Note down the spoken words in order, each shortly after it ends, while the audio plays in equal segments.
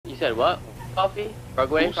said what? Coffee?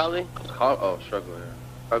 Frogway, probably? Oh, struggle, yeah.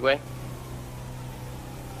 Frogway?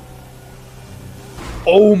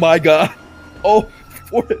 Oh my god. Oh,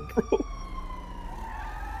 forehead, bro.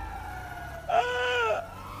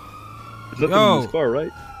 There's nothing in this car,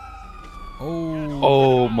 right?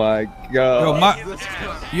 Oh my god.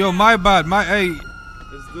 Yo, my bad. Hey.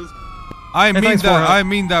 I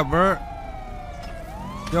mean that, bro.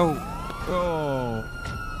 Yo. Oh.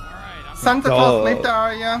 Santa Claus left the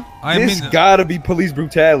area. This gotta be police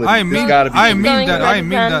brutality. I mean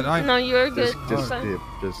that. No, you're good. Just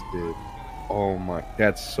dip. Oh my,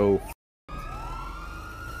 that's so.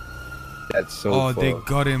 That's so. Oh, they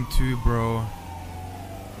got him too, bro.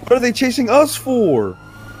 What are they chasing us for?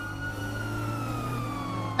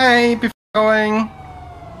 Hey, before going. Do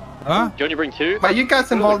Huh? you want to bring two? Are you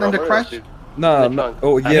guys involved in the crash? No.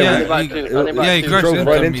 Oh yeah. He drove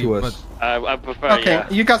right into us. I prefer. Okay, yeah.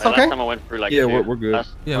 you guys okay? Last time I went through like yeah, we're good.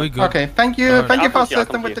 Yeah, we good. Okay, thank you for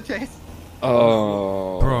assisting with the chase.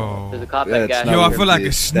 Oh, bro. There's a cop at gas. Yo, I feel like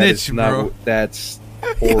a snitch, bro. That's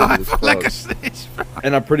horrible. I feel like a snitch, bro.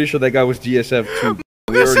 And I'm pretty sure that guy was GSF too.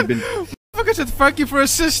 We already been. I said thank you for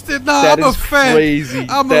assisting. Nah, That I'm a is fed. crazy.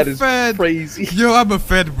 I'm That a is fed. crazy. Yo, I'm a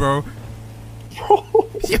fed, bro. Bro.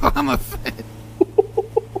 Yo, I'm a fed.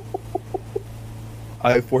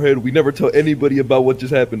 Alright, forehead. We never tell anybody about what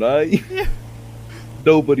just happened. Alright. Yeah.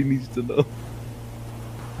 Nobody needs to know.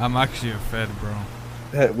 I'm actually a fed, bro.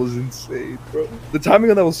 That was insane, bro. The timing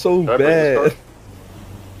on that was so bad.